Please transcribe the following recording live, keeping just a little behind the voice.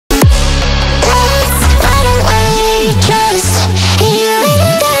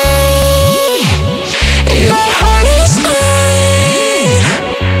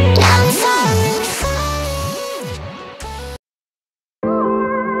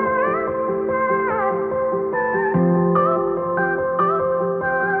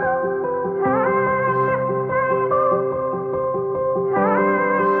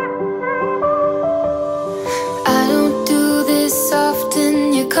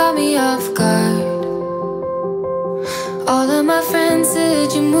All of my friends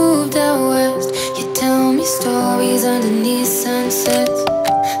said you moved out west. You tell me stories underneath sunsets.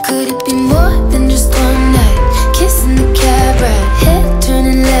 Could it be more than just one night? Kissing the cab ride, head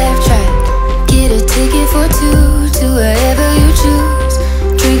turning left, right. Get a ticket for two to wherever you choose.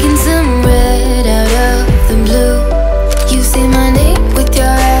 Drinking some red out of the blue. You say my name with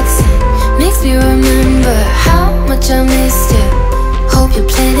your accent, makes me remember how much I missed you. Hope you're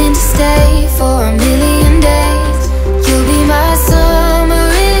planning to stay for a million days. You'll be my summer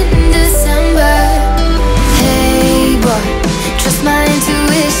in December. Hey boy, trust my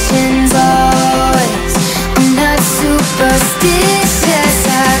intuitions always. I'm not superstitious,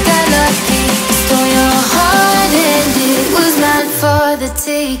 I got lucky. Stole your heart and it was mine for the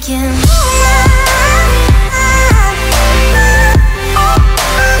taking.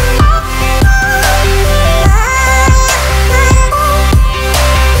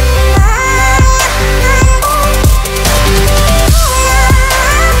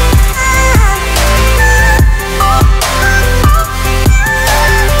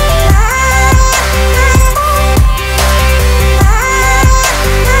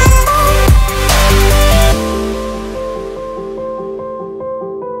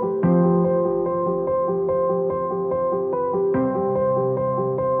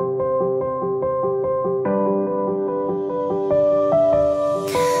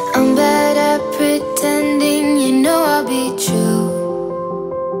 I'm bad at pretending, you know I'll be true.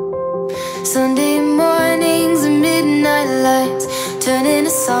 Sunday mornings and midnight lights turn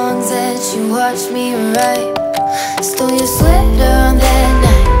into songs that you watch me write. Stole your sweater